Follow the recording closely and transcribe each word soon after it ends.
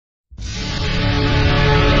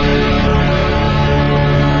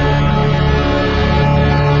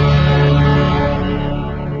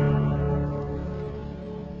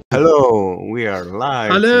Hello, we are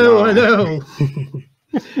live. Hello, now.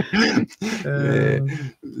 hello.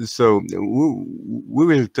 So we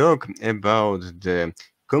will talk about the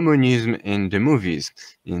communism in the movies,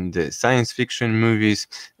 in the science fiction movies.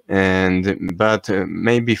 But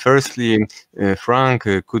maybe firstly, Frank,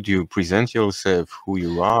 could you present yourself, who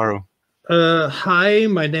you are? Hi,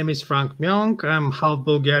 my name is Frank Mionk. I'm half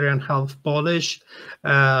Bulgarian, half Polish.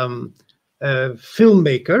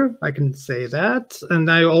 Filmmaker, I can say that. And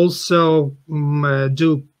I also am a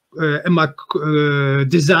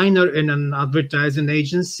designer in an advertising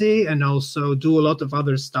agency, and also do a lot of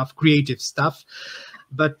other stuff, creative stuff.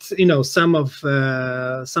 But some of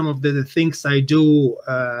the things I do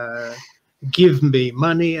give me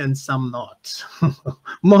money, and some not.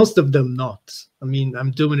 Most of them not. I mean, I'm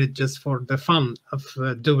doing it just for the fun of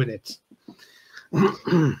doing it.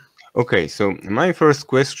 Okay, so my first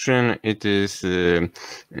question, it is I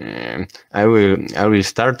will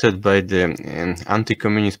start it by the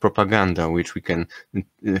anti-communist propaganda, which we can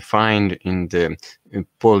find in the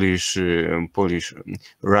Polish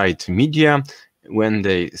right media, when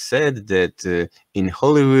they said that in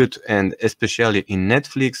Hollywood and especially in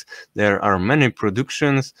Netflix, there are many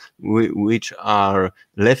productions which are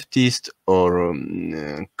leftist or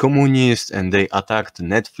communist, and they attacked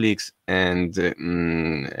Netflix and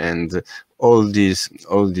all this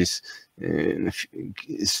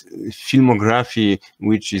filmography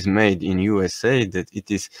which is made in USA, that it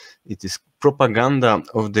is propaganda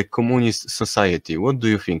of the communist society. What do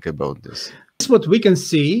you think about this? That's what we can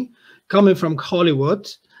see coming from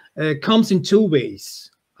Hollywood. Comes in two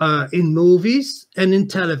ways, in movies and in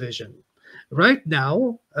television. Right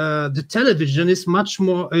now, the television is much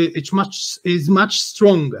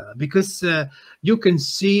stronger, because you can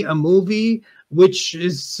see a movie which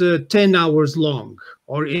is 10 hours long,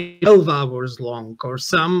 or 12 hours long, or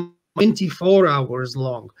some 24 hours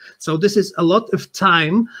long. So this is a lot of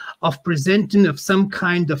time of presenting of some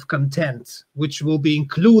kind of content which will be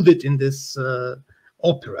included in this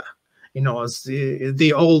opera. As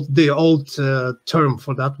the old term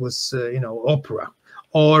for that was opera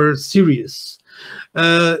or series,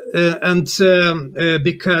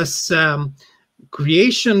 because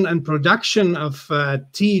creation and production of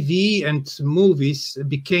TV and movies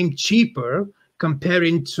became cheaper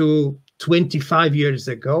comparing to 25 years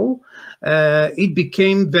ago. It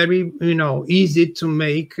became very easy to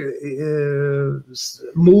make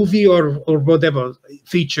movie or whatever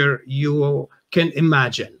feature you can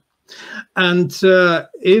imagine. And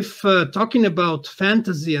if talking about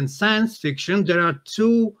fantasy and science fiction, there are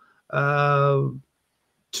two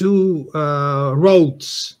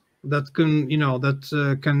roads that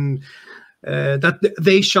that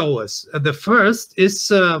they show us. The first is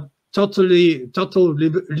total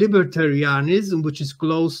libertarianism, which is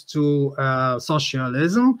close to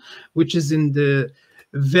socialism, which is in the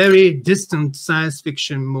very distant science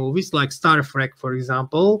fiction movies like Star Trek, for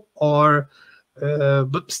example, or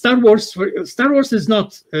but Star Wars is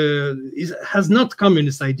not has not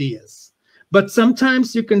communist ideas, but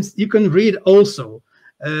sometimes you can read also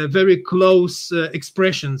very close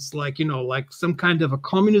expressions, like like some kind of a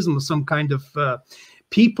communism, or some kind of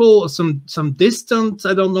people, or some distant,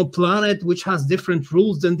 I don't know, planet which has different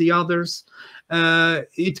rules than the others.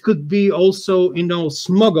 It could be also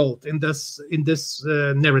smuggled in this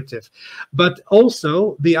narrative. But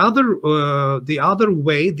also the other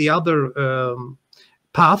way, the other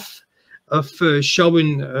path of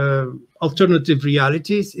showing alternative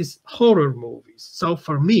realities is horror movies. So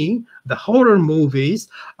for me, the horror movies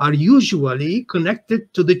are usually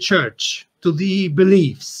connected to the church, to the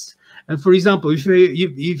beliefs. And for example,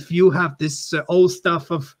 if you have this old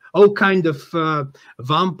stuff of all kind of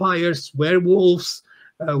vampires, werewolves,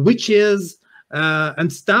 witches,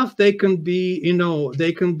 and stuff, they can be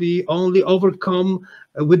only overcome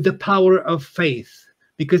with the power of faith,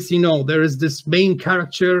 because there is this main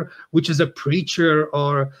character which is a preacher,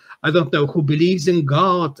 or I don't know, who believes in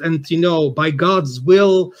God, and by God's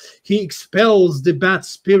will he expels the bad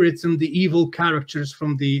spirits and the evil characters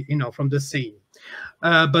from the from the scene.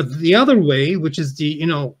 But the other way, which is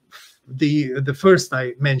the first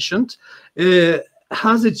I mentioned,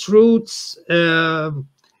 has its roots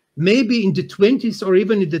maybe in the 20s or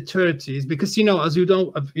even in the 30s, because as you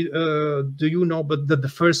don't do you know, but the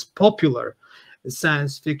first popular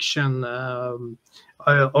science fiction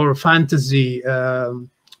or fantasy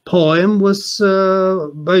poem was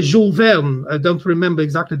by Jules Verne. I don't remember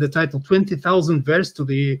exactly the title, 20,000 Verses to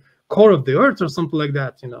the core of the earth or something like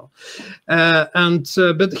that, you know.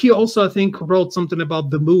 But he also, I think, wrote something about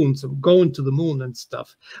the moon, so going to the moon and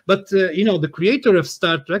stuff. But you know, the creator of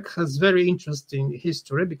Star Trek has very interesting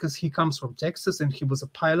history, because he comes from Texas and he was a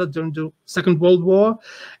pilot during the Second World War,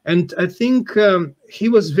 and I think he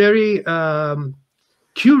was very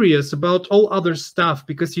curious about all other stuff,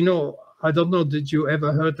 because, you know, I don't know, did you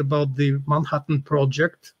ever heard about the Manhattan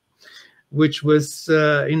Project, which was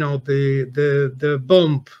you know, the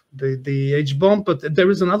bomb, the H bomb? But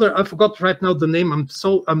there is another, I forgot right now the name, I'm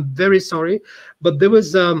very sorry, but there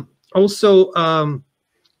was also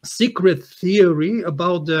secret theory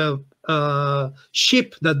about the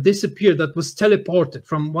ship that disappeared, that was teleported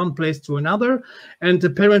from one place to another, and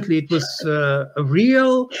apparently it was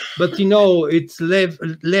real, but, you know, it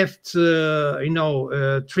left you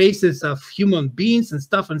know, traces of human beings and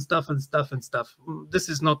stuff. This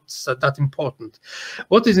is not that important.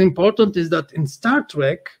 What is important is that in Star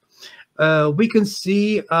Trek we can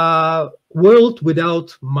see a world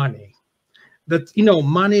without money, that, you know,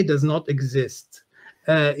 money does not exist.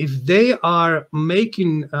 If they are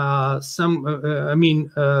making if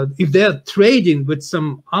they are trading with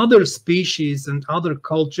some other species and other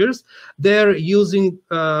cultures, they're using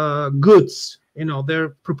goods, you know,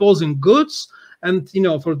 they're proposing goods, and, you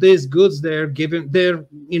know, for these goods they're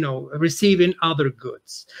you know, receiving other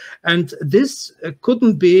goods. And this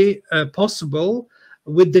couldn't be possible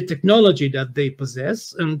with the technology that they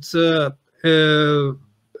possess. And you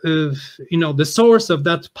know, the source of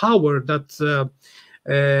that power that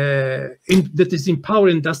that is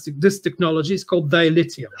empowering this technology is called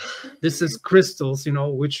dilithium. This is crystals, you know,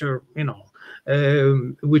 which are, you know,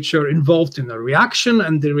 which are involved in a reaction,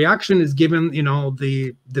 and the reaction is given, you know,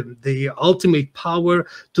 the ultimate power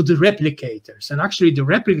to the replicators. And actually the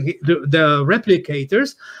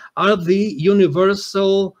replicators are the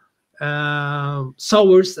universal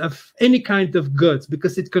source of any kind of goods,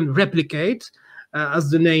 because it can replicate, as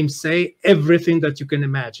the name say, everything that you can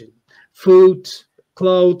imagine: food,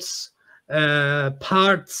 clothes,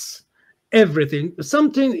 parts, everything.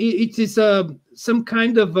 Something, it is some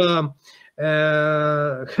kind of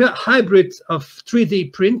hybrid of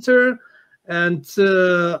 3D printer and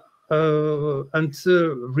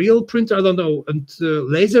real printer, I don't know, and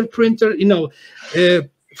laser printer. You know,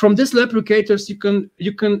 from these replicators you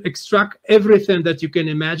can extract everything that you can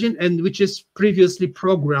imagine, and which is previously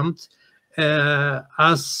programmed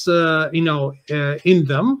as you know, in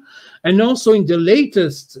them. And also in the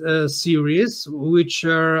latest series, which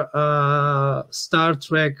are Star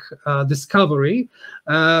Trek Discovery,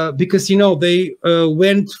 because, you know, they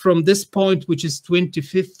went from this point, which is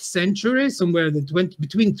 25th century, somewhere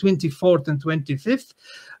between 24th and 25th,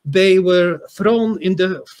 they were thrown in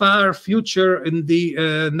the far future, in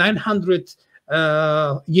the 900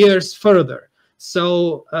 years further.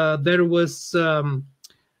 So there was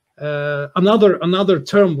another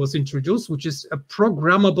term was introduced, which is a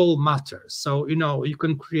programmable matter. So, you know, you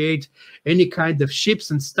can create any kind of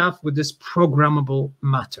ships and stuff with this programmable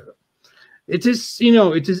matter. It is, you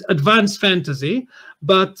know, it is advanced fantasy,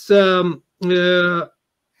 but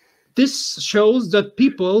this shows that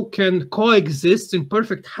people can coexist in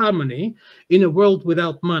perfect harmony in a world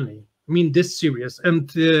without money. I mean, this series, and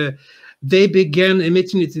they began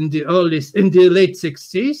emitting it in the late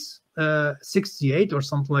 60s. 68 or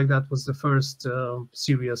something like that was the first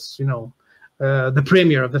series, you know, the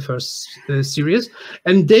premiere of the first series,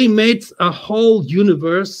 and they made a whole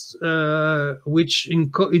universe which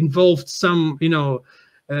involved some, you know,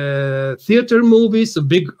 theater movies,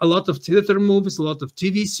 a lot of theater movies, a lot of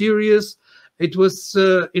TV series. It was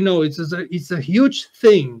you know, it's a huge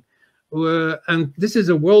thing, and this is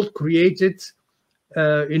a world created,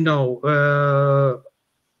 you know,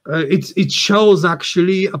 it shows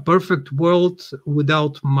actually a perfect world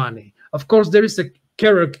without money. Of course, there is a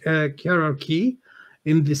hierarchy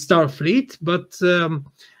in the Starfleet, but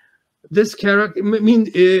this hierarchy, I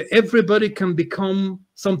mean, everybody can become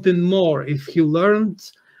something more if he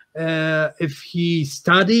learned, if he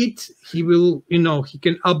studied. He will, you know, he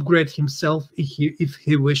can upgrade himself if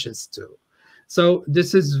he wishes to. So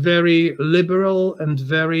this is very liberal and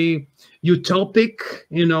very utopic,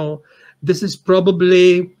 you know. This is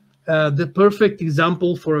probably the perfect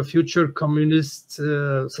example for a future communist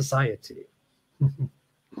society.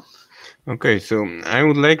 Okay, so I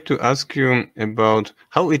would like to ask you about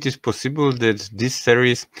how it is possible that this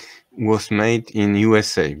series was made in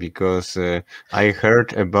USA, because I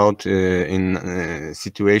heard about in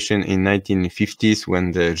situation in 1950s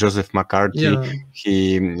when the Joseph McCarthy,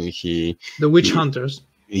 he the witch hunters.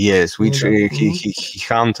 Yes, which he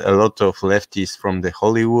hunt a lot of leftists from the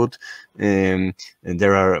Hollywood,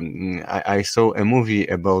 there are. I saw a movie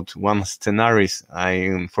about one scenarist.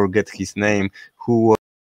 I forget his name, who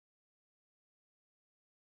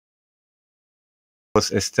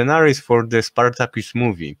was a scenarist for the Spartacus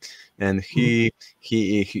movie, and he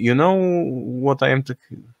you know what I am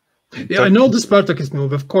talking. Yeah, I know the Spartacus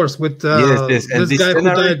movie, of course, with Yes, and this guy who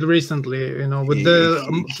died recently, you know, with the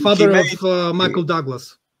father of Michael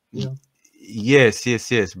Douglas. Yeah. Yes.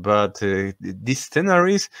 But this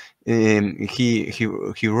scenarist,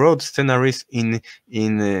 he wrote scenarios in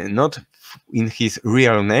not in his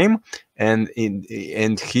real name, and he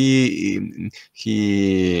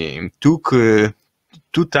took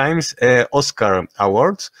 2 times Oscar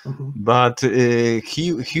awards, but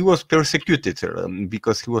he was persecuted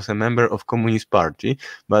because he was a member of Communist Party.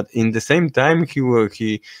 But in the same time,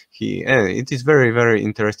 it is very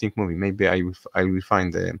interesting movie. Maybe I will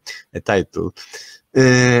find a title.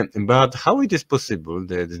 But how it is possible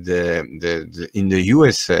that in the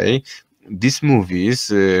USA, these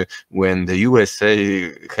movies, when the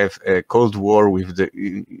USA have a Cold War with the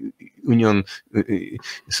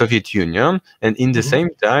Soviet Union, and in the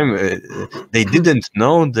same time they didn't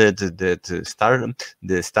know that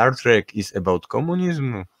Star Trek is about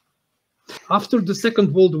communism? After the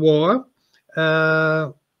Second World War,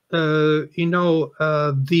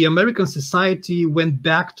 the American society went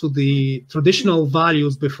back to the traditional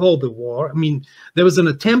values before the war. I mean, there was an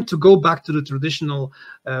attempt to go back to the traditional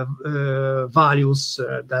values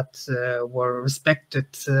that were respected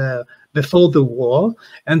before the war.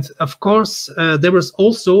 And of course, there was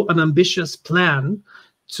also an ambitious plan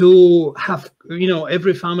to have,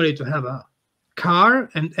 every family to have a car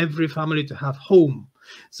and every family to have home.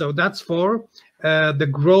 So that's for the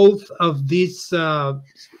growth of these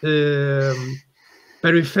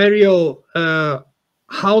peripheral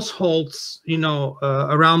households,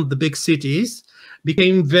 around the big cities,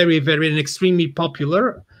 became very and extremely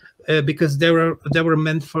popular because they were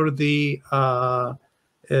meant for the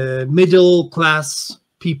middle class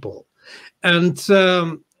people. And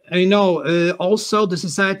also the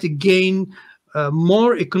society gained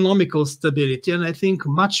more economical stability, and I think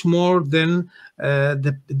much more than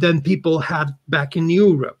people had back in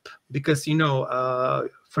Europe, because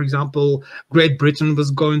for example, Great Britain was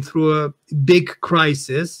going through a big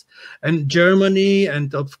crisis, and Germany,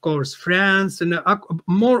 and of course France, and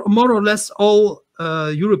more or less all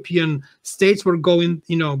European states were going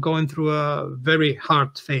through a very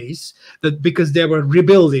hard phase, because they were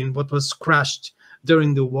rebuilding what was crushed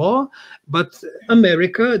during the war. But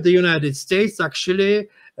America, the United States, actually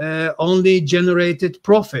only generated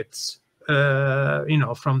profits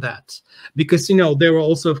from that, because they were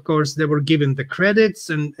also, of course, they were given the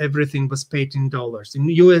credits, and everything was paid in dollars, in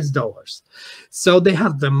US dollars. So they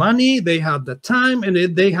had the money, they had the time, and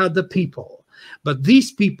they had the people. But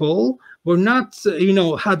these people were not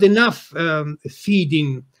had enough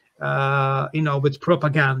feeding with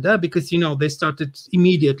propaganda, because they started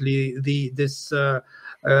immediately this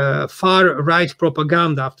far right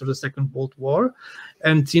propaganda after the Second World War,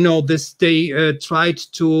 and they tried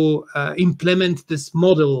to implement this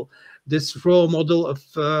model, this raw model of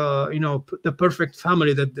the perfect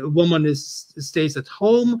family, that the woman stays at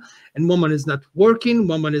home, and woman is not working,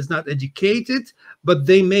 woman is not educated. But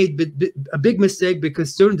they made a big mistake,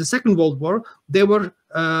 because during the Second World War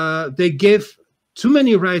they gave too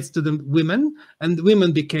many rights to the women, and the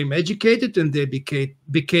women became educated, and they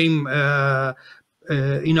became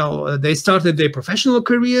they started their professional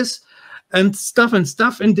careers and stuff. In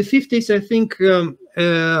the 50s, I think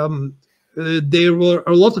there were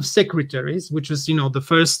a lot of secretaries, which was the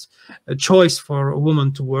first choice for a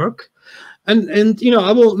woman to work. And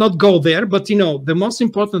I will not go there, but the most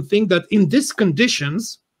important thing, that in these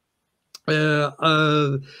conditions a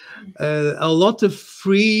lot of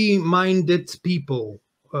free-minded people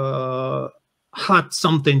had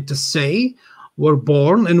something to say, were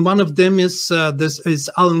born, and one of them is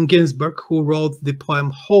Allen Ginsberg, who wrote the poem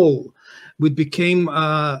 "Whole," which became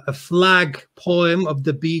a flag poem of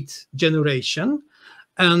the Beat generation.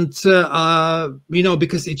 And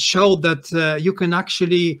because it showed that you can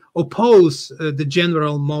actually oppose the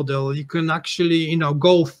general model, you can actually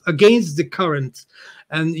go against the current,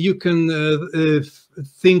 and you can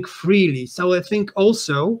think freely. So I think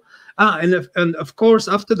also, and of course,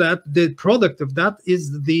 after that, the product of that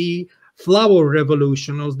is the flower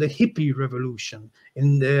revolution, or the hippie revolution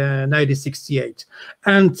in 1968.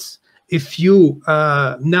 And if you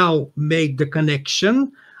now make the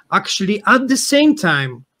connection, actually at the same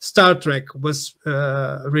time Star Trek was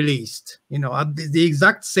released, at the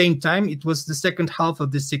exact same time. It was the second half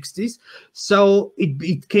of the 60s. So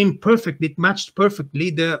it came perfectly, it matched perfectly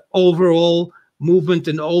the overall movement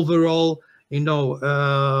and overall,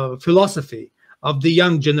 philosophy of the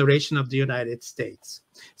young generation of the United States.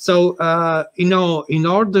 So, in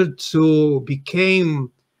order to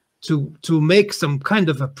make some kind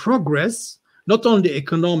of a progress, not only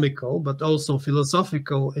economical but also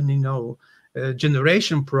philosophical and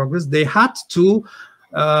generation progress, they had to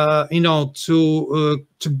to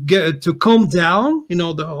calm down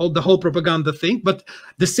the whole propaganda thing. But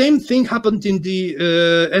the same thing happened in the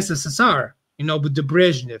SSSR, with the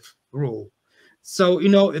Brezhnev rule. So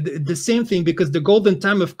the same thing, because the golden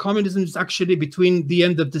time of communism is actually between the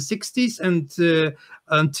end of the 60s and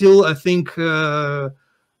until I think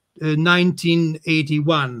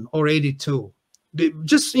 1981 or 82,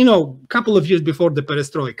 just a couple of years before the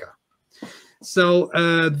perestroika. So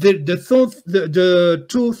the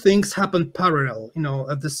two things happened parallel,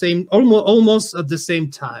 at the same, almost at the same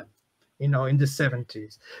time, in the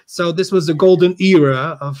 70s. So this was a golden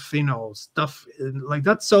era of stuff like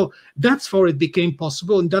that. So that's for it became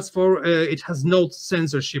possible, and that's for it has no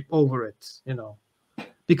censorship over it,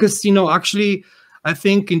 because actually I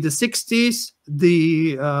think in the 60s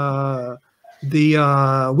the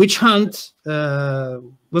witch hunt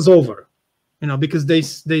was over. Because they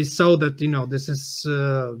saw that this is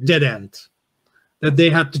dead end, that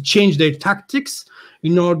they had to change their tactics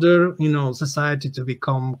in order society to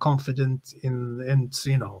become confident and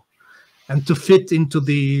to fit into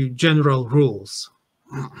the general rules.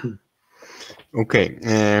 Okay,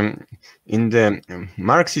 in the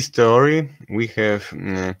Marxist theory we have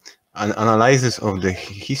an analysis of the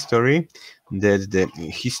history, that the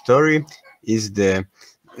history is the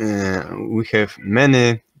we have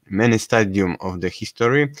many stadium of the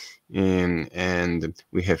history, and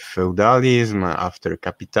we have feudalism, after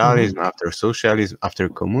capitalism, after socialism, after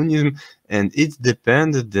communism, and it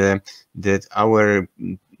depends that our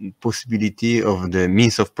possibility of the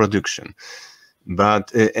means of production.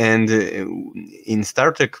 But and in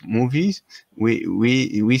Star Trek movies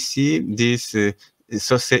we see this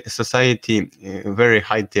society, very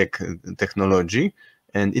high-tech technology,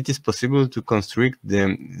 and it is possible to construct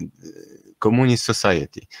the communist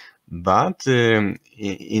society. But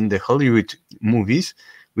in the Hollywood movies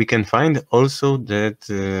we can find also that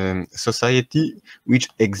society which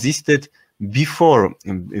existed before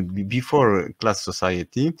class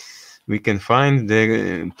society, we can find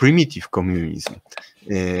the primitive communism.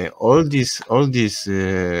 All these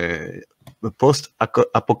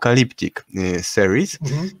post-apocalyptic series.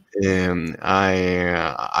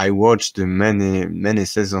 I watched many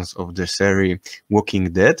seasons of the series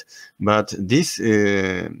Walking Dead, but this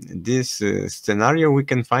scenario we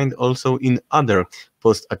can find also in other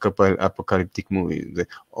post-apocalyptic movies.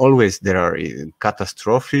 Always there are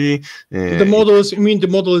catastrophe. The model is, the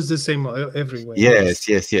model is the same everywhere. Yes.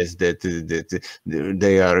 That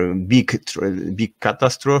they are big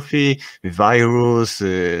catastrophe, virus,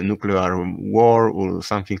 nuclear war, or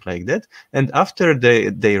something like that. And after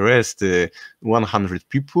they arrest 100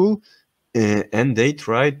 people, and they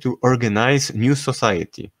try to organize new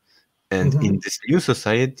society. And in this new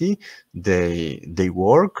society, they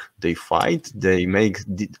work, they fight, they make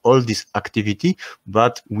all this activity,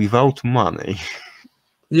 but without money.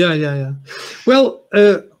 Yeah. Well,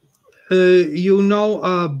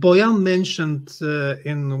 Boyan mentioned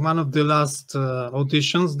in one of the last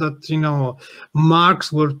auditions that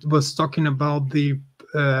Marx was talking about the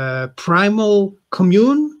primal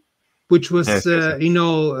commune, which was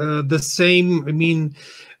the same.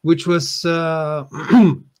 Which was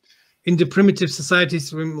in the primitive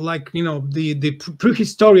societies, like the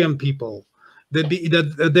prehistorian people, that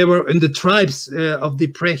they were in the tribes of the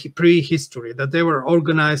prehistory, that they were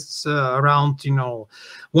organized around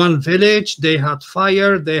one village. They had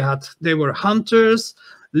fire. They were hunters.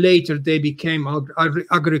 Later they became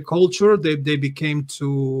agriculture. They became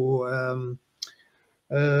to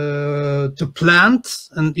plant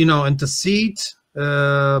and and to seed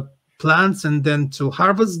plants and then to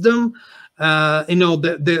harvest them.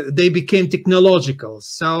 They became technological.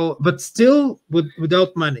 So, but still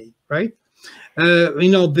without money, right? They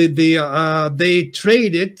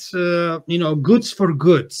traded goods for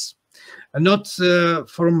goods, and not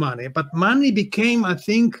for money. But money became, I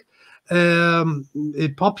think,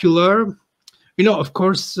 popular. Of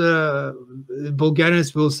course,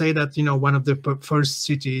 Bulgarians will say that one of the first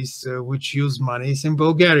cities which use money is in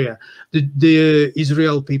Bulgaria. The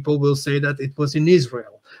Israel people will say that it was in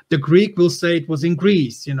Israel. The Greek will say it was in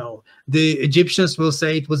Greece. The Egyptians will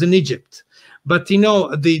say it was in Egypt. But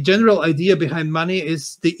the general idea behind money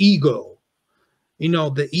is the ego.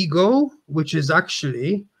 The ego, which is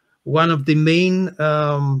actually one of the main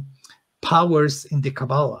powers in the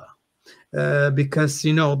Kabbalah. because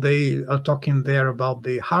they are talking there about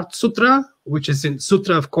the Heart Sutra, which is in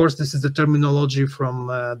Sutra. Of course, this is the terminology from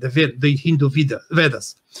the Hindu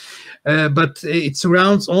Vedas, but it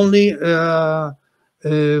surrounds only around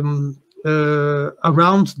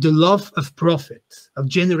the love of profit, of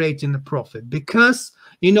generating a profit, because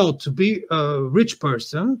to be a rich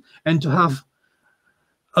person and to have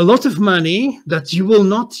a lot of money that you will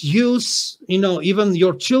not use, even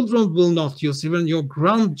your children will not use, even your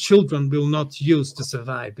grandchildren will not use to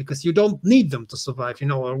survive, because you don't need them to survive.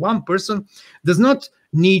 Or one person does not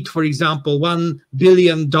need, for example, $1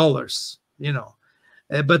 billion, but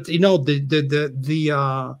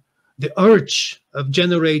the urge of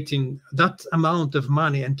generating that amount of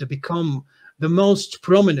money and to become the most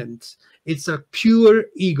prominent, it's a pure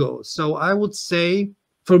ego. So I would say,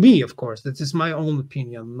 for me, of course, that is my own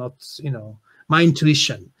opinion, not my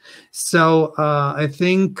intuition. So I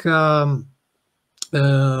think that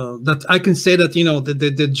I can say that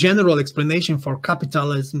the general explanation for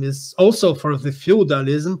capitalism is also for the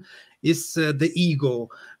feudalism is the ego.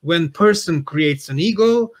 When person creates an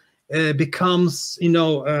ego, becomes I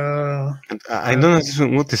don't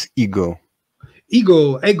understand what is ego.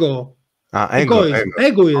 Ego. Egoism.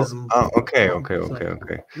 Oh, okay.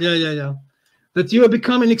 Yeah. That you are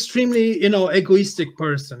becoming extremely, egoistic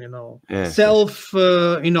person, yes, self,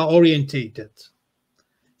 orientated.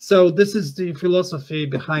 So this is the philosophy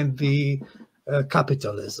behind the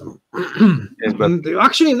capitalism. Yes, but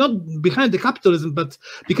actually not behind the capitalism, but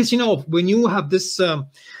because, when you have this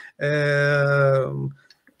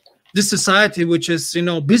this society, which is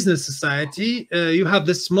business society, you have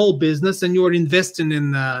this small business and you are investing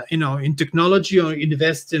in in technology, or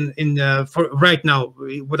invest in for right now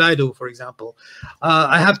what I do, for example,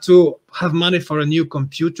 I have to have money for a new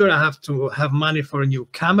computer, I have to have money for a new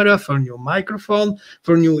camera, for a new microphone,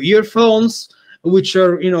 for new earphones, which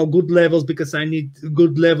are good levels, because I need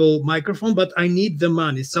good level microphone, but I need the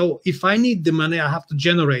money. So if I need the money, I have to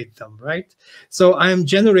generate them, right? So I am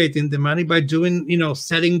generating the money by doing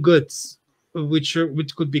selling goods, which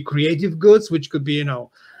could be creative goods, which could be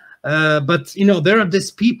but there are these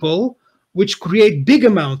people which create big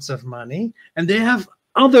amounts of money, and they have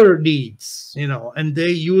other needs, and they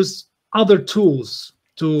use other tools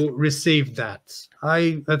to receive that.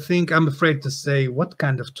 I think I'm afraid to say what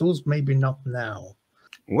kind of tools, maybe not now.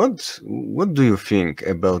 What do you think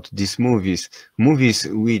about these movies? Movies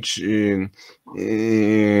which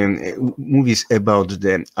movies about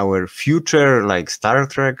our future, like Star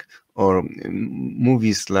Trek, or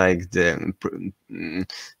movies like the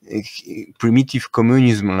primitive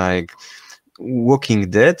communism, like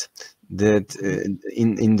Walking Dead. That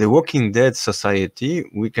in the Walking Dead society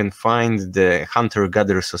we can find the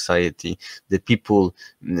hunter-gatherer society. The people,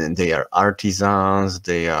 they are artisans,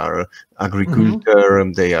 they are agriculture,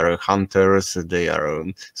 they are hunters, they are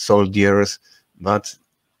soldiers, but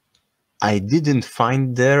I didn't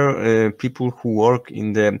find there people who work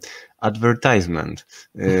in the advertisement,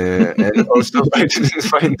 and also I didn't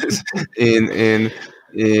find this in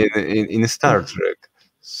Star Trek.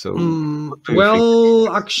 So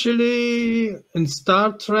well, actually, in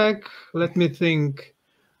Star Trek, let me think.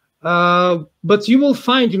 But you will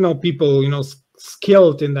find, people,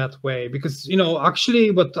 skilled in that way, because,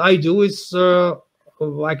 actually what I do is,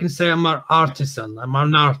 I can say I'm an artisan, I'm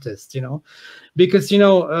an artist, because,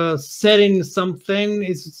 selling something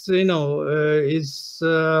is,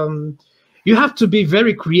 you have to be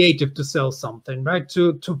very creative to sell something, right?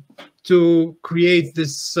 To create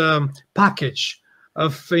this package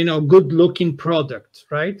of good looking product,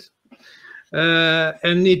 right?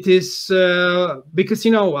 And it is because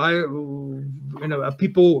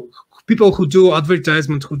people who do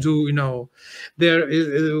advertisement, who do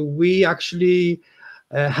we actually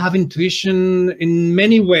have intuition in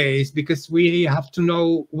many ways, because we have to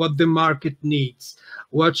know what the market needs,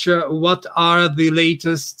 what are the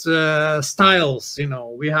latest styles,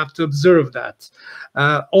 we have to observe that.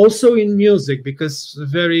 Also in music, because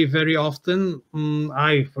very, very often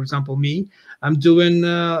for example, I'm doing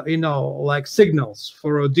like signals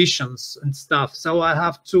for auditions and stuff, so I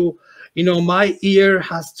have to my ear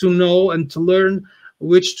has to know and to learn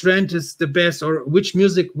which trend is the best, or which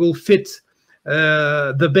music will fit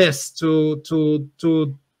the best to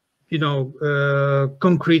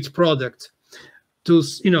concrete product, to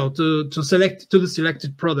select to the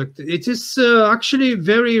selected product. It is actually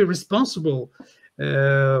very responsible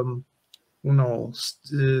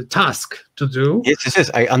task to do. Yes,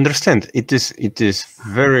 I understand. It is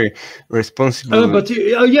very responsible. But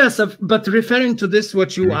yes, but referring to this,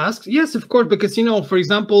 what you asked, yes, of course, because for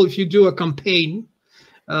example, if you do a campaign,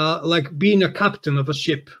 like being a captain of a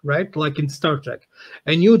ship, right? Like in Star Trek,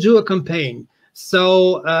 and you do a campaign.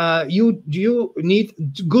 So you need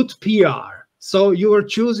good PR. So you are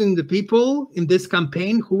choosing the people in this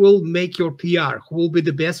campaign who will make your PR, who will be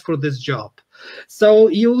the best for this job. So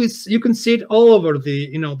you can see it all over the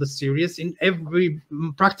the series, in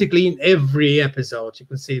practically in every episode you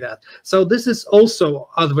can see that. So this is also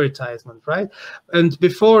advertisement, right? And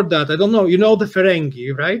before that, I don't know, the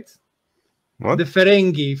Ferengi, right? What? The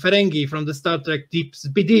Ferengi from the Star Trek Deep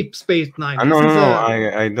Space Nine. No,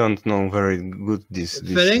 I don't know very good this.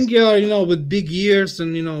 Ferengi are with big ears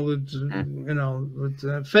and with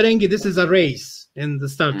Ferengi. This is a race in the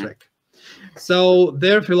Star Trek. So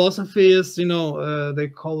their philosophy is they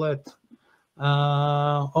call it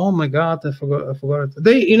oh my god, I forgot it.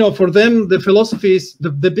 They for them the philosophy is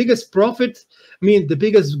the biggest profit. I mean, the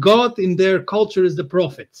biggest god in their culture is the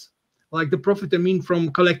profit. Like the profit, I mean,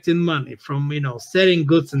 from collecting money, from selling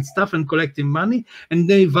goods and stuff and collecting money, and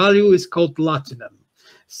their value is called latinum.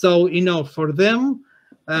 So for them,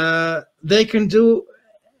 they can do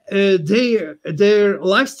their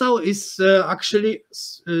lifestyle is actually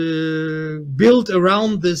built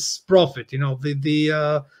around this profit.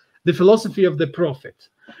 The philosophy of the profit.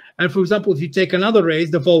 And for example, if you take another race,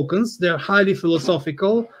 the Vulcans, they're highly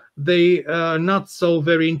philosophical. They are not so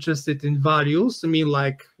very interested in values. I mean,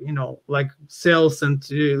 like sales and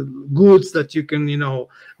goods that you can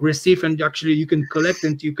receive and actually you can collect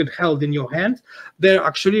and you can hold in your hand. They're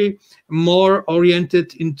actually more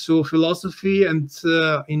oriented into philosophy and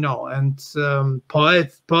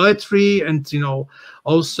poetry and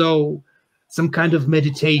also some kind of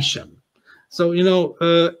meditation. So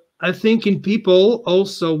I think in people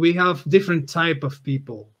also we have different type of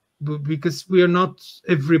people, because we are not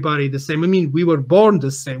everybody the same. I mean, we were born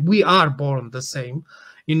the same. We are born the same,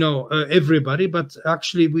 everybody. But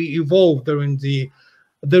actually, we evolve during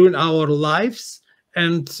our lives,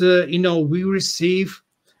 and we receive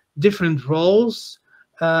different roles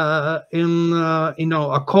according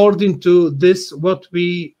to this what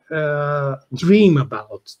we dream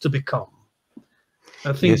about to become.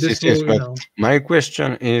 I think but my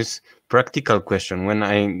question is practical question. When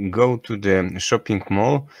I go to the shopping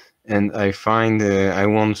mall and I find I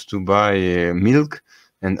want to buy milk,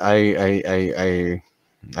 and I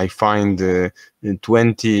find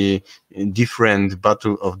 20 different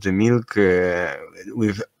bottles of the milk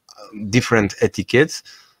with different etiquettes.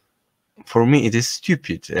 For me, it is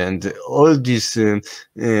stupid, and all this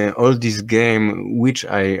game which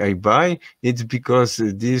I buy, it's because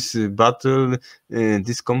this bottle,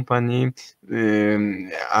 this company,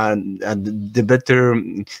 the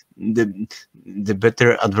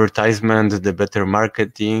better advertisement, the better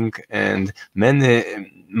marketing, and many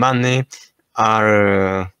money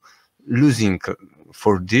are losing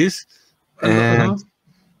for this. And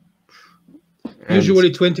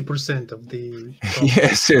usually 20% of the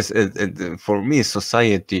yes. For me,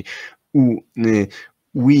 society,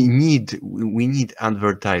 we need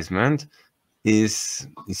advertisement is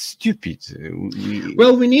stupid.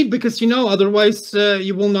 We need, because otherwise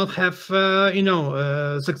you will not have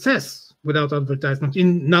success without advertisement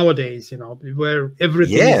in nowadays, where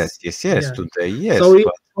everything yes today, yes. So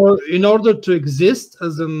in order to exist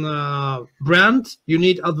as a brand, you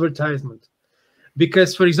need advertisement.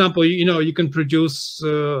 Because, for example, you can produce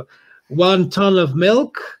 1 ton of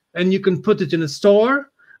milk and you can put it in a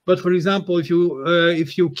store. But for example, if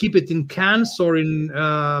you keep it in cans or in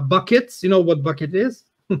buckets, what bucket is?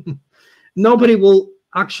 Nobody will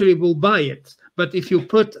buy it. But if you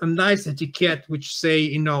put a nice etiquette which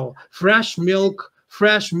say, fresh milk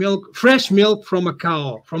from a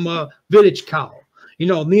cow, from a village cow,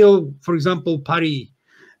 near, for example, Paris.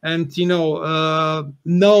 And no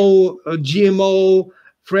GMO,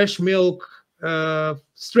 fresh milk,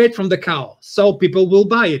 straight from the cow. So people will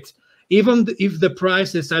buy it, even if the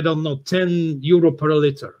price is, I don't know, 10 euro per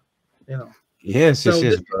liter. Yes, so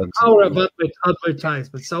yes. Power of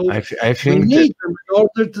advertisement. So I think we need them in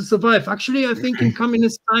order to survive. Actually, I think in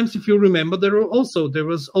communist times, if you remember, there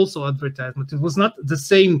was also advertisement. It was not the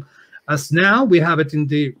same as now. We have it in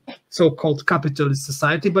the so-called capitalist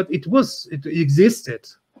society, but it existed.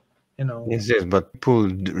 Yes, but people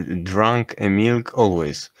drank a milk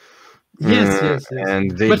always. Yes.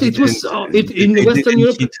 And but it was in Western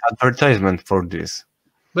Europe. Advertisement for this.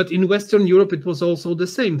 But in Western Europe, it was also the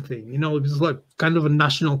same thing. It was like kind of a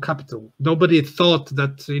national capital. Nobody thought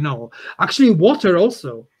that actually water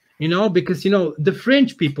also. Because the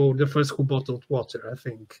French people, the first who bottled water. I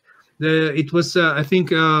think it was I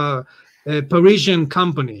think a Parisian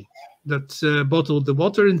company that bottled the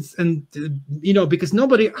water, and because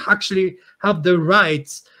nobody actually have the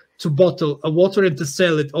rights to bottle a water and to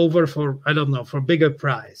sell it over for, I don't know, for bigger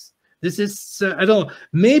price. This is, I don't know,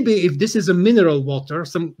 maybe if this is a mineral water,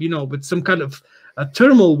 some, you know, with some kind of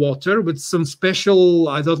thermal water with some special,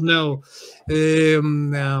 I don't know,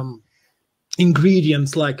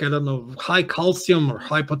 ingredients like, I don't know, high calcium or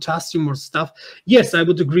high potassium or stuff, yes, I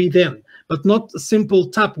would agree then, but not simple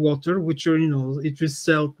tap water, which are, you know, it is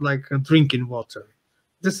sold like drinking water.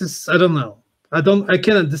 This is, I don't know. I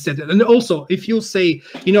can't understand it. And also, if you say,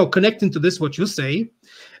 you know, connecting to this, what you say,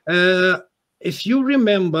 if you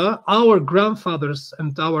remember, our grandfathers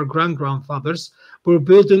and our grandfathers were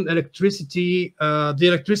building electricity, the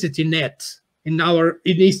electricity net in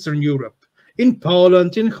Eastern Europe, in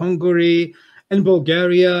Poland, in Hungary, in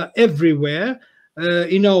Bulgaria, everywhere.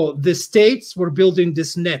 You know, the states were building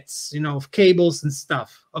these nets, you know, of cables and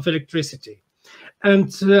stuff of electricity.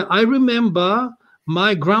 And I remember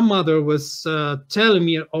my grandmother was telling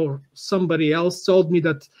me, or somebody else told me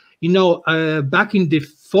that, you know, back in the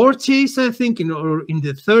 40s, I think, you know, or in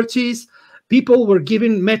the 30s, people were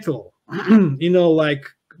giving metal, you know, like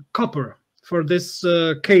copper for this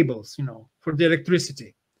cables, you know, for the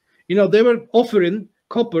electricity. You know, they were offering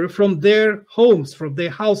copper from their homes, from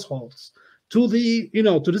their households to the, you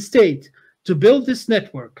know, to the state to build this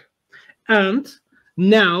network. And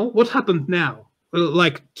now, what happened now?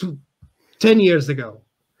 Like 10 years ago,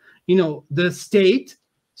 you know, the state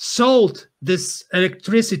sold this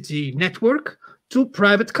electricity network to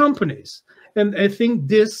private companies. And I think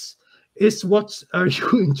this is what are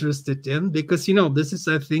you interested in? Because, you know, this is,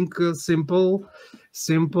 I think, simple,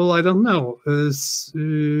 I don't know,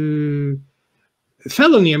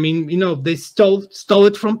 felony. I mean, you know, they stole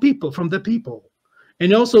it from the people.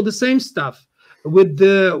 And also the same stuff with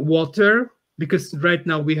the water, because right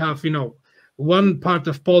now we have, you know, one part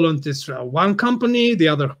of Poland is one company, the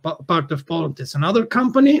other part of Poland is another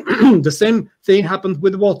company. The same thing happened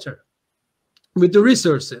with water, with the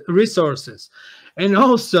resources. And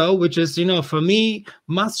also, which is, you know, for me,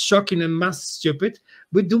 mass shocking and mass stupid,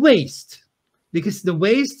 with the waste. Because the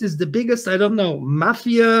waste is the biggest, I don't know,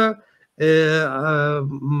 mafia,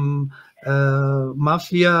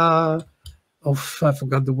 I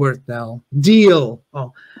forgot the word now. Deal.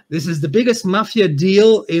 Oh, this is the biggest mafia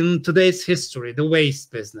deal in today's history, the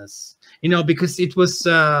waste business. You know, because it was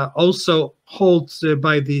also held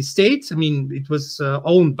by the state. I mean, it was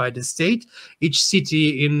owned by the state. Each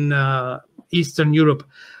city in Eastern Europe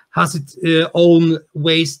has its own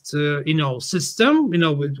waste, you know, system. You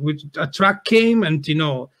know, with a truck came and, you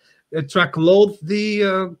know, a truck load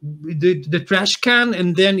the trash can,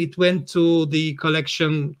 and then it went to the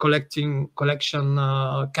collection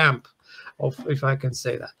camp, of, if I can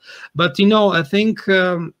say that. But, you know, I think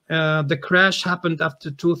the crash happened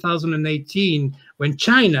after 2018 when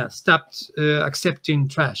China stopped accepting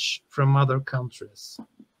trash from other countries,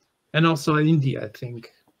 and also India, I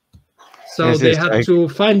think. So yes, they had to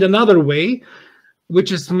find another way,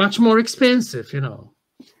 which is much more expensive, you know.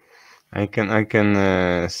 I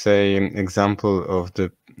can say example of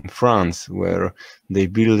the France, where they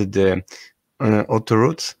build the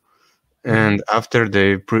autoroutes, and after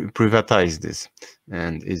they privatize this,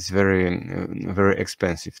 and it's very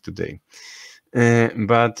expensive today.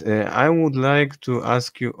 But I would like to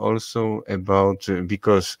ask you also about,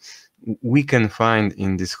 because we can find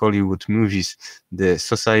in these Hollywood movies the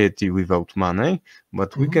society without money,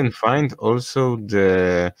 but we can find also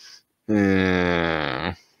the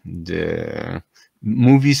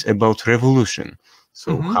movies about revolution.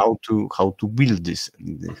 So how to build this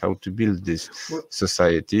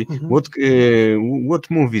society. What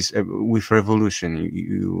movies with revolution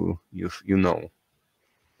you know?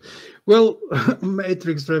 Well,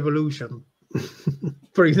 Matrix Revolution,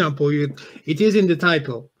 for example, it is in the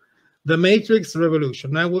title, The Matrix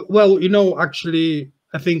Revolution. Now, well, you know, actually,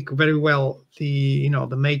 I think very well the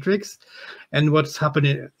Matrix and what's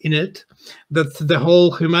happening in it, that the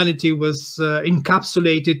whole humanity was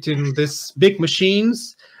encapsulated in this big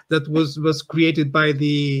machines that was created by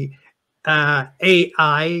the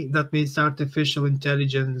AI, that means artificial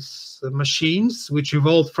intelligence machines, which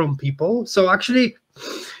evolved from people. So actually,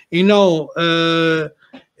 you know,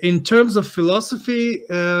 in terms of philosophy,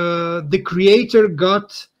 the creator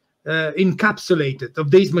got encapsulated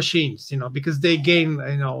of these machines, you know, because they gain,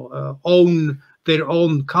 you know, their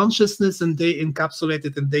own consciousness, and they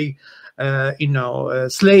encapsulated, and they you know,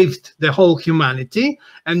 slaved the whole humanity,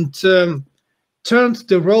 and turned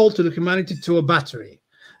the role to the humanity to a battery.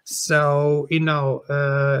 So, you know,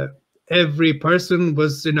 every person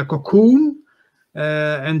was in a cocoon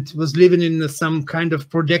and was living in some kind of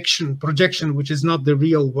projection, which is not the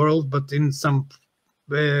real world, but in some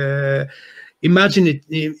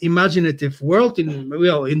imaginative world.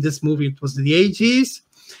 In this movie, it was the 80s,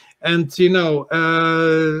 and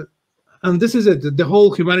and this is it. The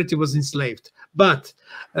whole humanity was enslaved. But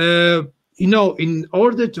in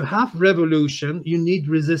order to have revolution, you need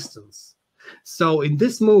resistance. So in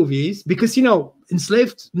these movies, because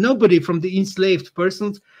nobody from the enslaved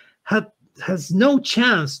persons has no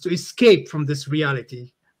chance to escape from this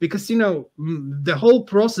reality, because the whole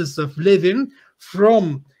process of living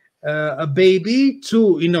from a baby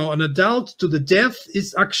to an adult to the death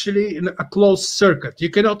is actually in a closed circuit.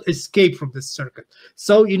 You cannot escape from this circuit.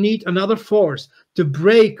 So you need another force to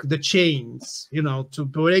break the chains, to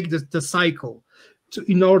break the cycle,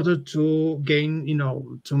 in order to gain,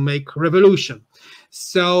 to make revolution.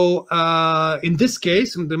 So in this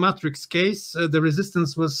case, in the Matrix case, the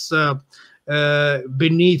resistance was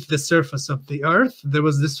beneath the surface of the earth. There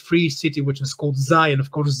was this free city which is called Zion.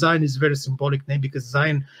 Of course, Zion is a very symbolic name, because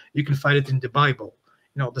Zion, you can find it in the Bible.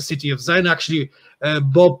 The city of Zion. Actually,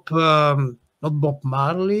 not Bob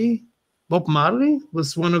Marley. Bob Marley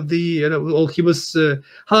was one of the. He was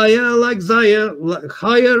higher like Zion,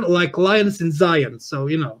 higher like lions in Zion. So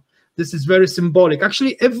this is very symbolic.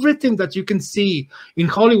 Actually, everything that you can see in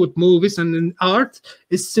Hollywood movies and in art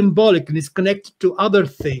is symbolic and is connected to other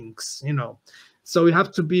things, So you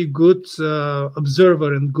have to be a good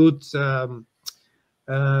observer and good, I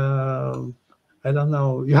don't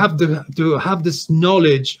know. You have to have this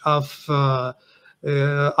knowledge of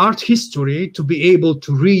art history to be able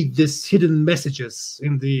to read these hidden messages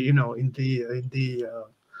in the, in the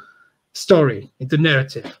story, in the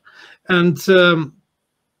narrative. And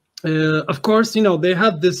of course, they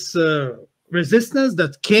had this resistance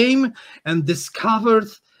that came and discovered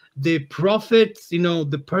the prophet,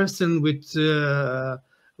 the person with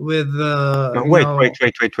wait.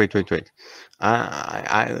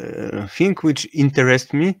 I think which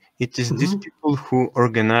interests me, it is these people who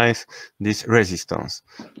organize this resistance,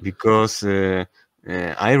 because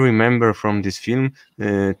I remember from this film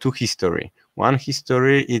two history. One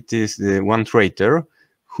history, it is the one traitor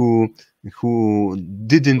who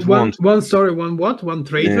didn't want one story, one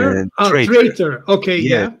traitor. Traitor. Okay,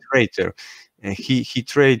 yeah. Traitor. He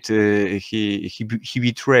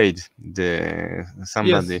betrayed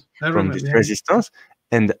somebody from this resistance,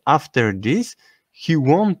 and after this he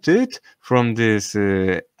wanted from this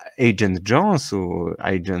Agent Jones or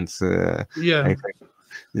agents.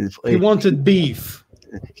 He wanted beef.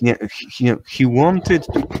 He wanted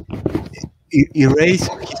to erase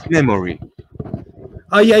his memory.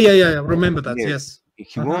 Oh yeah. Remember that? Yes.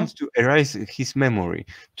 He wants to erase his memory,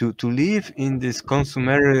 to live in this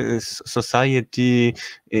consumer society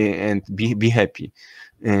and be happy.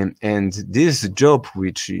 And this job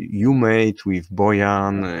which you made with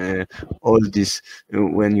Boyan, all this,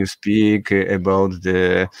 when you speak about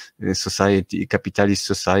the society, capitalist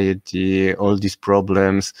society, all these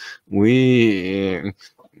problems,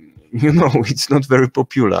 it's not very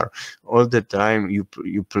popular. All the time you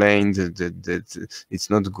playing that it's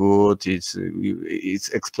not good, it's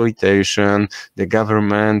exploitation, the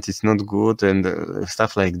government is not good, and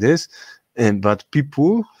stuff like this. But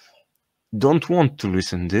people don't want to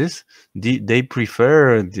listen this. They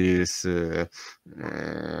prefer this. You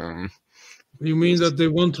mean that they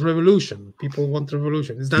want revolution? People want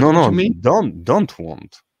revolution. Is that what you mean? Don't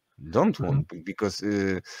want. Because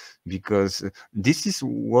this is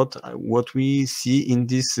what we see in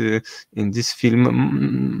this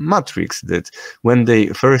film Matrix, that when they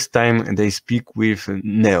first time they speak with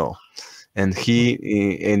Neo, and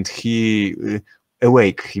he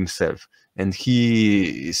awake himself, and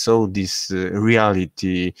he saw this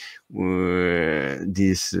reality,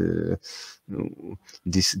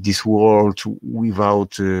 this world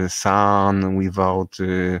without sun, without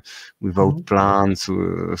plants,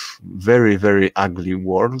 very, very ugly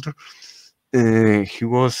world. He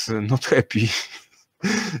was not happy.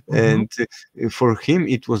 And for him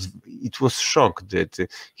it was shock that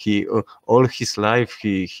he all his life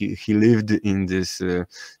he lived in this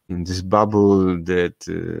bubble, that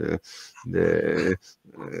the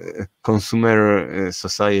consumer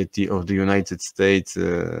society of the United States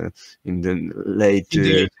in the late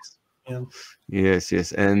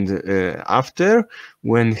yes, and after,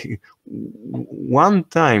 when one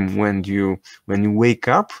time when you wake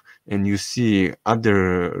up and you see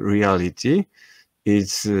other reality,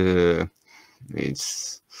 it's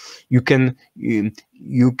you can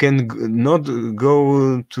not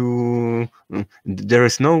go to, there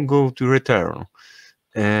is no go to return.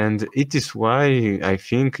 And it is why I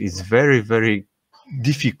think it's very, very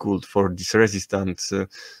difficult for this resistance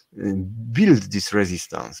build this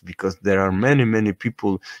resistance, because there are many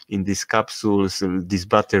people in these capsules, these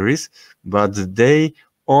batteries, but they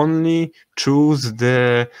only choose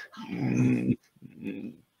the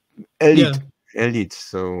elite.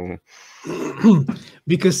 So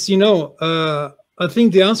because I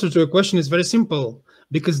think the answer to your question is very simple,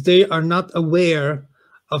 because they are not aware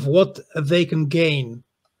of what they can gain,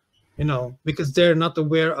 because they're not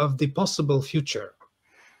aware of the possible future.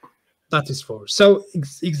 That is for. So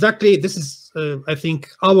exactly, this is, I think,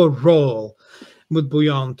 our role with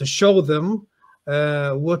Bulion, to show them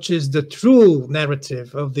what is the true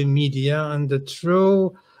narrative of the media and the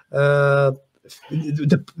true.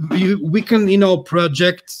 We can,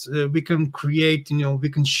 project, we can create, we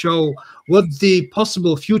can show what the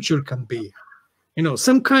possible future can be.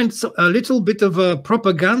 Some kind, a little bit of a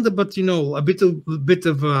propaganda, but a bit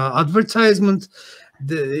of advertisement,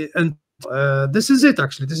 and this is it.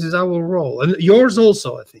 Actually, this is our role, and yours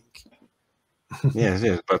also, I think. yes,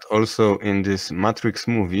 but also in this Matrix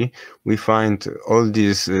movie, we find all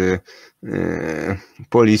these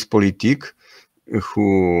politic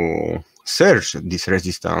who search this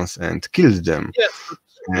resistance and killed them. Yes.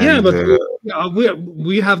 And, but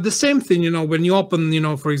we have the same thing. When you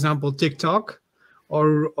open, for example, TikTok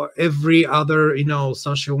or every other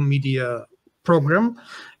social media program,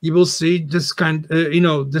 you will see this kind,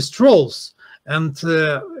 the trolls. And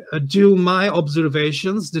due my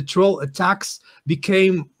observations, the troll attacks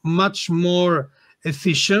became much more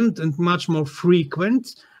efficient and much more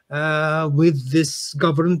frequent with this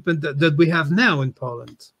government that we have now in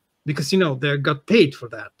Poland, because they got paid for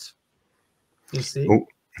that. You see. Oh,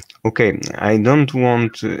 okay, I don't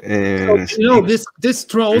want. So, this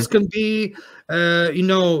trolls can be,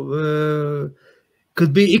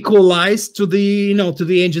 could be equalized to the to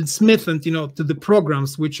the Agent Smith and to the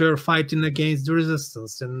programs which are fighting against the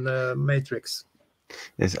resistance in Matrix.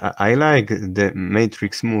 Yes, I like the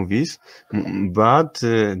Matrix movies, but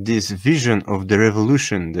this vision of the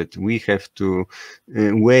revolution that we have to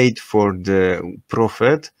wait for the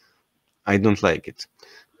prophet, I don't like it.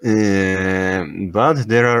 But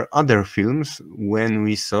there are other films when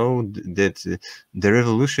we saw that the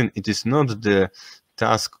revolution, it is not the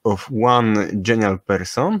task of one genial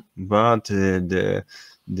person, but the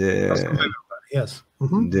yes,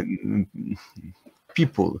 the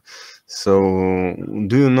people. So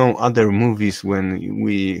do you know other movies when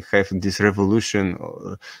we have this revolution,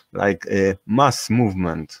 like a mass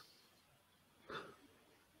movement?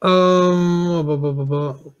 Do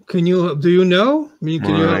you know? I mean,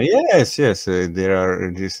 Yes, there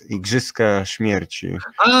are this Igrzyska Śmierci.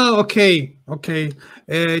 Okay.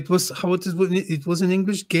 It was it was in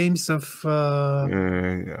English, Games of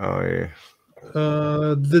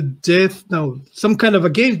the Death. No, some kind of a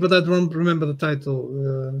game, but I don't remember the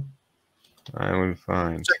title. I will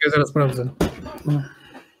find.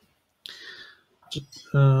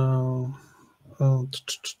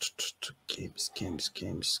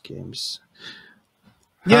 Games.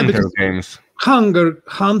 Hunter Games.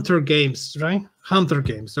 Hunter Games, right? Hunter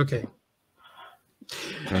Games. Okay.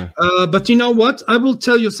 But you know what? I will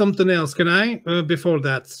tell you something else. Can I? Before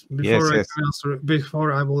that,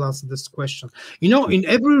 before I will answer this question. In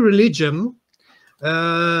every religion,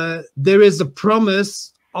 there is a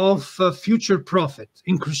promise of a future prophet.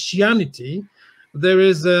 In Christianity, there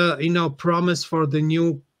is a promise for the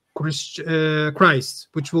new Christ,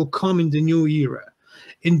 which will come in the new era.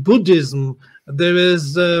 In Buddhism, there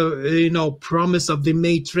is promise of the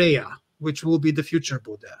Maitreya, which will be the future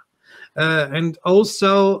Buddha. And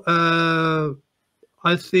also,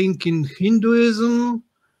 I think in Hinduism,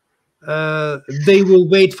 they will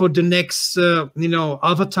wait for the next,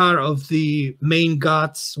 avatar of the main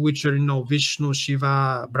gods, which are, Vishnu,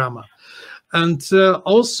 Shiva, Brahma. And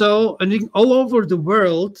also, all over the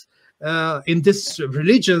world, in these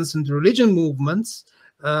religions and religion movements,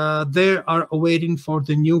 they are awaiting for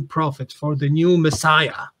the new prophet, for the new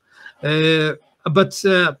Messiah. But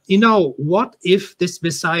what if this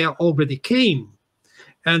Messiah already came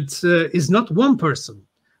and is not one person,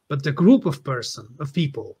 but a group of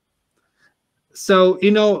people? So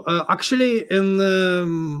actually, in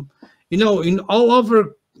all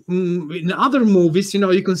over, in other movies,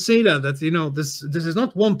 you can say that this is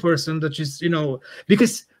not one person that is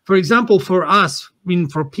because, for example, for us,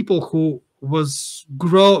 for people who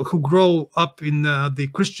grow up in the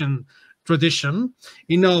Christian tradition,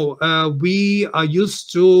 we are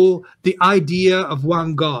used to the idea of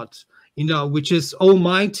one God, which is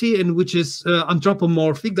almighty and which is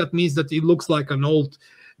anthropomorphic. That means that he looks like an old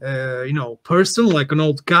person, like an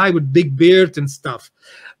old guy with big beard and stuff.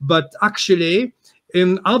 But actually,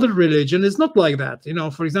 in other religion, it's not like that. You know,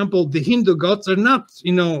 for example, the Hindu gods are not,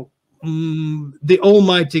 you know, the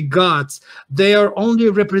almighty gods. They are only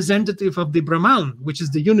representative of the Brahman, which is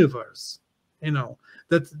the universe. You know,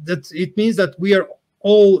 that it means that we are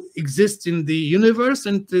all exist in the universe,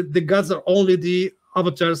 and the gods are only the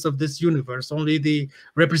avatars of this universe, only the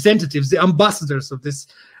representatives, the ambassadors of this,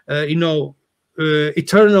 you know,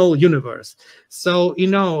 eternal universe. So, you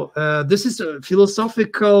know, this is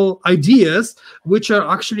philosophical ideas which were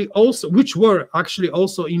actually also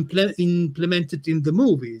implemented in the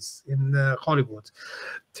movies in Hollywood.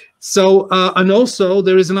 So, and also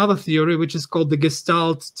there is another theory which is called the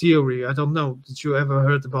Gestalt theory. I don't know, did you ever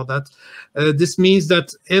heard about that? This means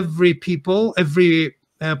that every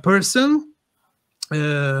person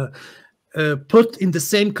put in the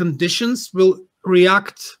same conditions will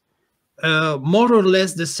react more or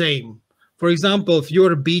less the same. For example, if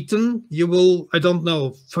you're beaten, you will, I don't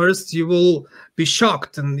know, first you will be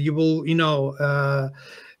shocked, and you will, you know,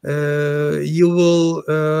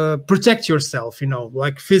 protect yourself, you know,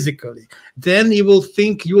 like physically. Then you will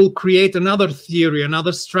think, you will create another theory,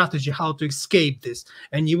 another strategy how to escape this,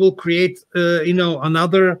 and you will create, you know,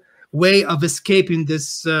 another way of escaping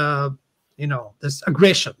this, you know, this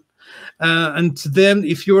aggression. And then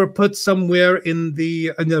if you are put somewhere in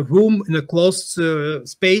a room, in a closed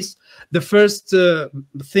space, the first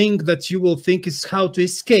thing that you will think is how to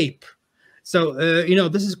escape. So, you know,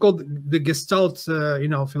 this is called the Gestalt, you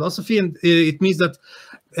know, philosophy. And it means that,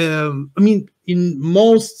 I mean, in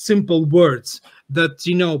most simple words, that,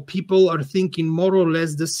 you know, people are thinking more or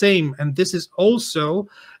less the same. And this is also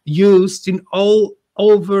used in all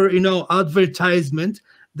over, you know, advertisement.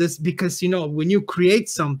 This because, you know, when you create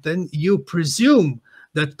something, you presume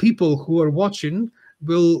that people who are watching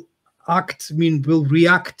will will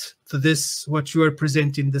react to this, what you are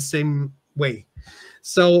presenting, the same way.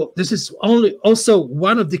 So this is also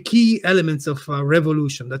one of the key elements of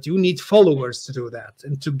revolution, that you need followers to do that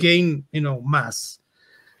and to gain, you know, mass.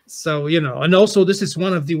 So, you know, and also this is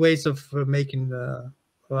one of the ways of making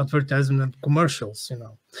advertisement and commercials, you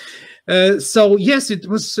know. So yes, it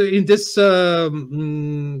was in this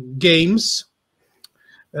games.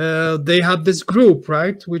 They had this group,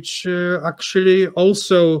 right, which actually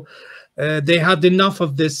also they had enough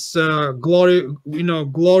of this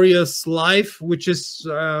glorious life, which is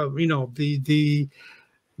you know, the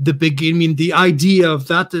beginning. The idea of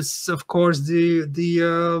that is, of course,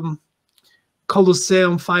 the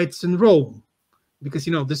Colosseum fights in Rome. Because,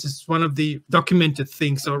 you know, this is one of the documented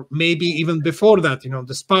things, or maybe even before that, you know,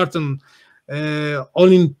 the Spartan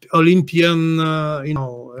Olympian, you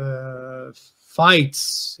know,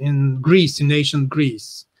 fights in Greece, in ancient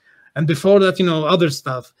Greece. And before that, you know, other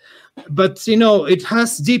stuff. But, you know, it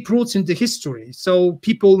has deep roots in the history. So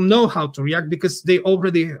people know how to react because they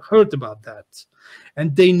already heard about that.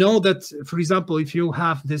 And they know that, for example, if you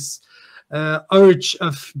have this urge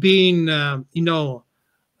of being, you know,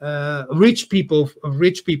 rich people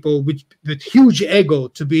with huge ego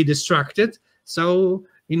to be distracted, so,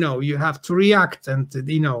 you know, you have to react, and,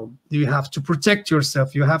 you know, you have to protect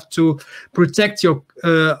yourself, you have to protect your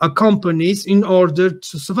companies in order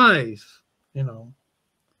to survive, you know.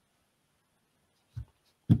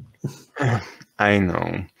 I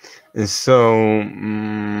know. So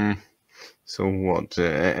so what?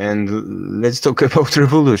 And let's talk about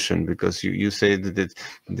revolution, because you said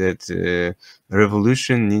that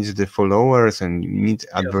revolution needs the followers and needs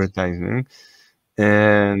advertising.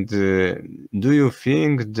 And do you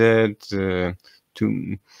think that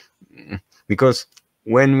because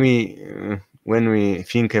when we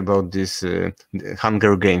think about this the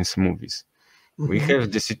Hunger Games movies, we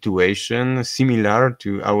have the situation similar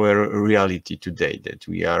to our reality today, that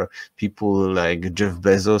we are people like Jeff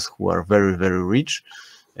Bezos who are very, very rich,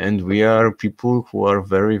 and we are people who are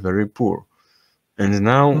very, very poor. And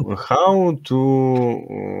now how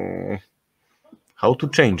to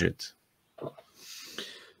change it?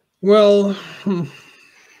 Well,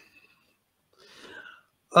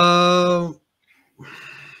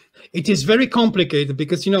 it is very complicated,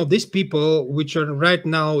 because, you know, these people which are right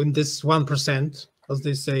now in this 1%, as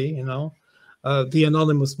they say, you know, the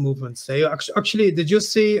anonymous movement say. Actually, did you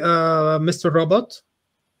see Mr. Robot,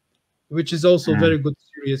 which is also very good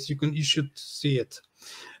series? You should see it.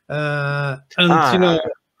 And you know,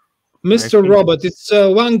 Mr. Robot, it's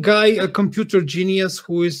one guy, a computer genius,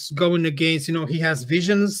 who is going against, you know, he has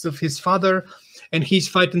visions of his father, and he's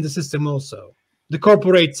fighting the system also, the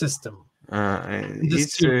corporate system.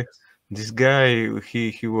 This guy,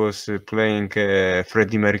 he was playing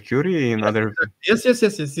Freddie Mercury in other. Yes,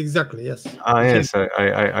 exactly, yes. Yes,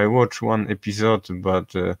 I watched one episode,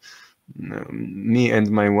 but me and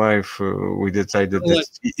my wife, we decided that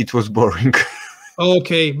it was boring.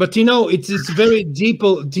 Okay, but you know, it's very deep.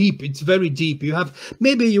 It's very deep. You have,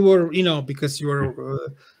 maybe you were, you know, because you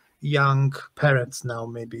were young parents now.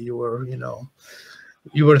 Maybe you were, you know,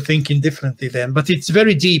 you were thinking differently then. But it's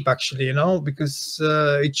very deep, actually, you know, because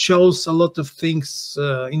it shows a lot of things.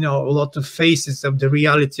 You know, a lot of faces of the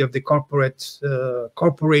reality of the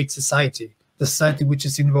corporate society. The society which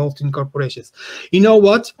is involved in corporations. You know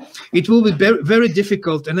what? It will be very, very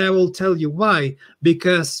difficult, and I will tell you why.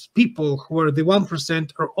 Because people who are the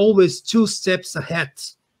 1% are always 2 steps ahead,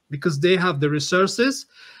 because they have the resources,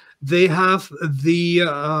 they have the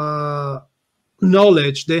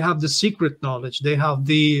knowledge, they have the secret knowledge, they have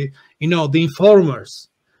the, you know, the informers,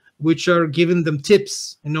 which are giving them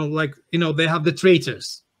tips. You know, like, you know, they have the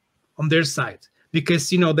traitors on their side,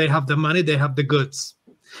 because, you know, they have the money, they have the goods.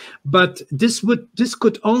 But this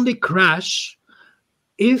could only crash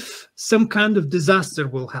if some kind of disaster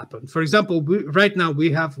will happen. For example, right now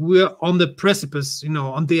we're on the precipice, you know,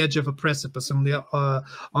 on the edge of a precipice, on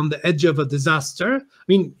the edge of a disaster. I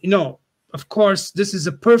mean, you know, of course, this is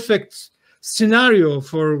a perfect scenario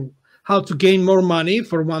for how to gain more money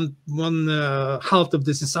for one half of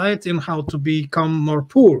the society, and how to become more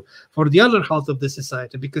poor for the other half of the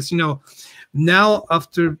society. Because, you know, now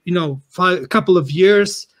after, you know, a couple of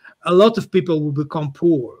years, a lot of people will become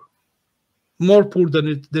poor, more poor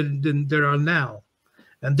than there are now.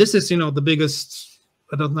 And this is, you know, the biggest,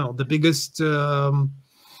 I don't know, the biggest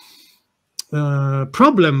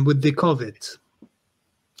problem with the COVID.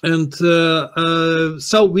 And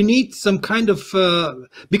so we need some kind of,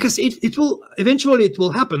 because it will, eventually it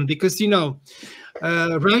will happen, because, you know,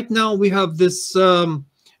 right now we have this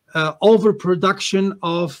overproduction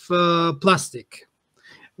of plastic,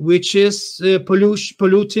 which is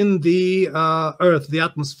polluting the earth, the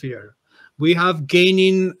atmosphere. We have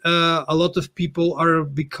gaining, a lot of people are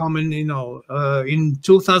becoming, you know, in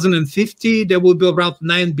 2050, there will be about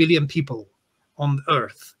 9 billion people on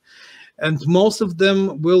earth. And most of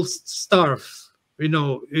them will starve, you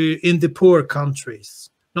know, in the poor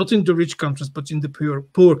countries. Not in the rich countries, but in the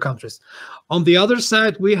poor countries. On the other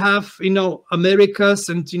side, we have, you know, Americas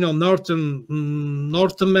and, you know,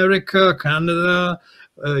 North America, Canada,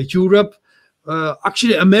 Europe.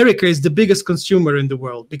 Actually, America is the biggest consumer in the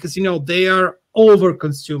world, because, you know, they are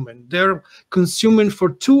over-consuming. They're consuming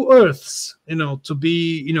for 2 earths, you know, to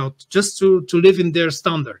be, you know, just to live in their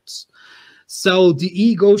standards. So the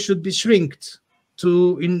ego should be shrinked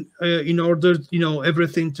in order, you know,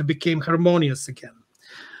 everything to become harmonious again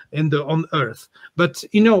on earth. But,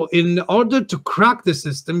 you know, in order to crack the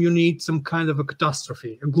system, you need some kind of a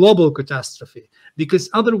catastrophe, a global catastrophe, because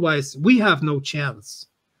otherwise we have no chance.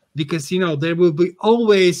 Because, you know, there will be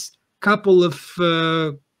always a couple of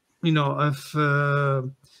you know,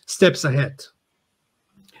 of steps ahead.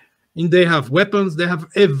 And they have weapons, they have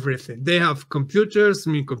everything, they have computers,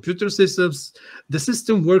 I mean, computer systems. The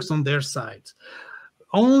system works on their side.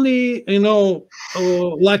 Only, you know,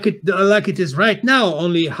 like it is right now,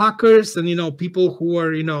 only hackers and, you know, people who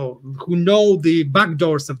are, you know, who know the back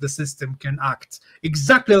doors of the system can act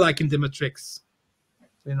exactly like in the Matrix,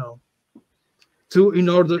 you know, in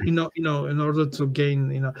order to gain,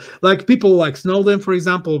 you know, like people like Snowden, for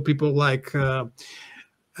example, people like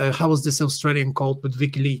how was this Australian called with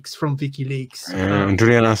WikiLeaks, from WikiLeaks?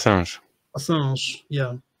 Julian Assange. Assange,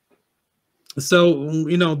 yeah. So,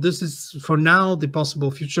 you know, this is for now the possible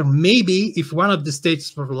future. Maybe if one of the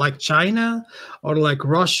states, like China or like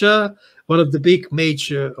Russia, one of the big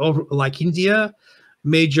major, or like India,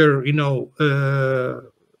 major, you know,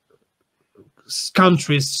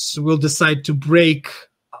 countries will decide to break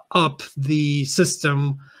up the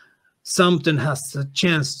system, something has a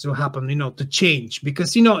chance to happen, you know, to change.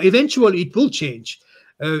 Because, you know, eventually it will change.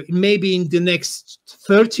 Maybe in the next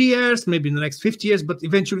 30 years, maybe in the next 50 years, but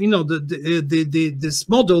eventually, you know, this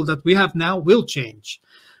model that we have now will change,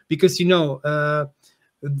 because, you know,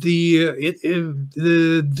 the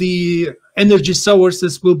energy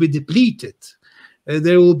sources will be depleted.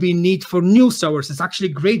 There will be need for new sources. Actually,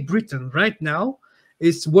 Great Britain right now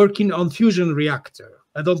is working on fusion reactor.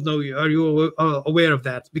 I don't know, are you aware of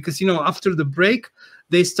that? Because, you know, after the break,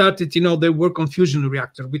 they started, you know, they work on fusion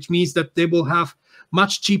reactor, which means that they will have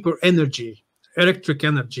much cheaper energy, electric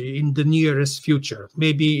energy, in the nearest future,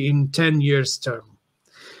 maybe in 10 years term.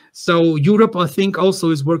 So Europe, I think, also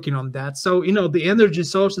is working on that. So, you know, the energy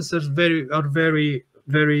sources are very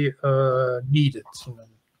needed. You know.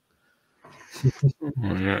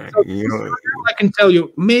 Yeah, So, I can tell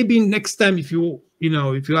you, maybe next time, if you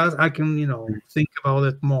if you ask, I can, think about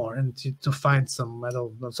it more and to find some, I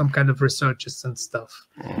don't know, some kind of researches and stuff.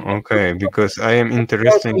 Okay, because I am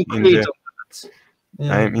interested in the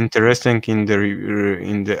Yeah. I am interested in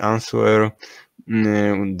the answer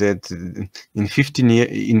that in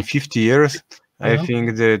 50 years I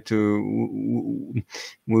think that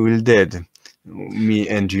we will dead, me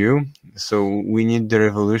and you. So we need the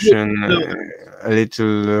revolution a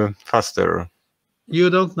little faster. You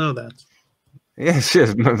don't know that. Yes,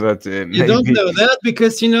 but maybe. You don't know that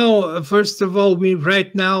because, first of all,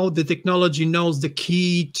 right now the technology knows the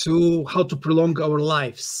key to how to prolong our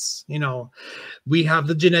lives. We have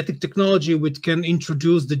the genetic technology which can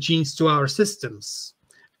introduce the genes to our systems.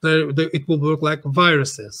 It will work like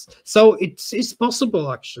viruses. So it's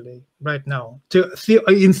possible actually right now,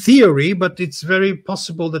 in theory, but it's very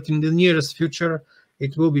possible that in the nearest future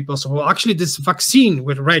it will be possible. Actually, this vaccine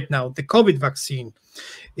right now, the COVID vaccine,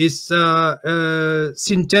 is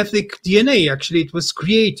synthetic DNA. Actually, it was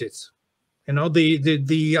created.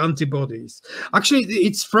 The antibodies. Actually,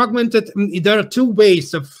 it's fragmented. There are two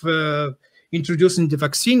ways of introducing the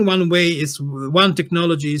vaccine. One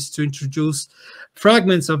technology is to introduce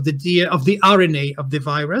fragments of the RNA of the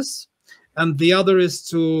virus, and the other is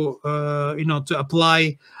to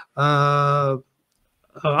apply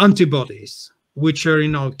antibodies, which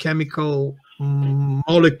are chemical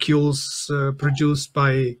molecules produced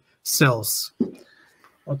by cells.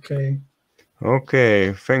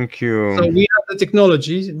 Okay, thank you. So we have the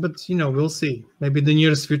technology, but we'll see. Maybe in the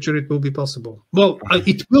nearest future it will be possible. Well,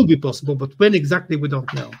 it will be possible, but when exactly we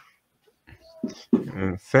don't know.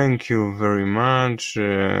 Thank you very much.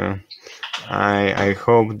 I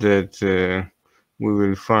hope that we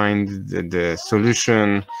will find the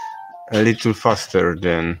solution a little faster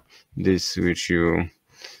than this which you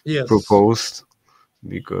proposed,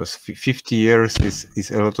 because 50 years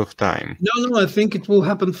is a lot of time. No, I think it will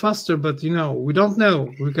happen faster, but we don't know.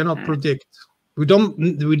 We cannot predict. We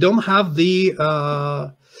don't have the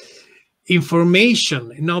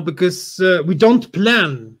information, because we don't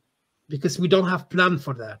plan, because we don't have plan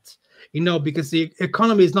for that. Because the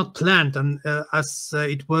economy is not planned, and as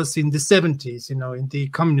it was in the 70s, in the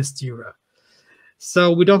communist era.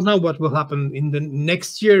 So we don't know what will happen in the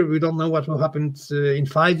next year. We don't know what will happen in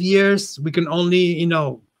 5 years. We can only,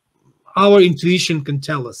 our intuition can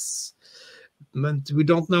tell us. But we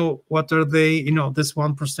don't know what are they, this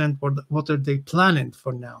 1%, what are they planning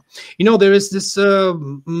for now. There is this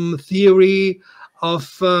theory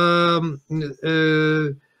of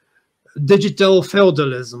digital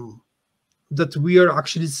feudalism, that we are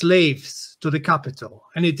actually slaves to the capital.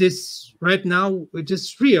 And it is, right now, it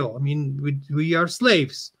is real. I mean, we are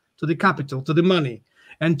slaves to the capital, to the money,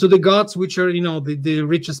 and to the gods, which are, the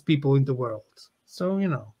richest people in the world. So,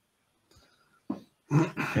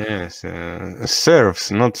 Yes,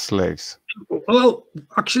 serfs, not slaves. Well,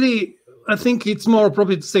 actually, I think it's more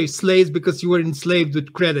appropriate to say slaves, because you were enslaved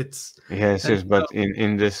with credits. Yes, but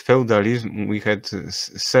in this feudalism, we had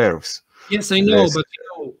serfs. Yes, I know, but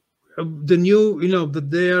the new, that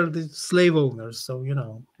they are the slave owners. So,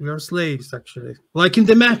 we are slaves, actually. Like in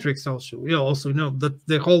the Matrix also, that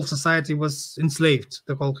the whole society was enslaved.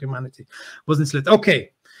 The whole humanity was enslaved.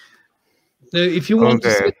 Okay. If you want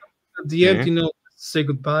to say at the end, say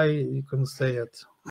goodbye, you can say it.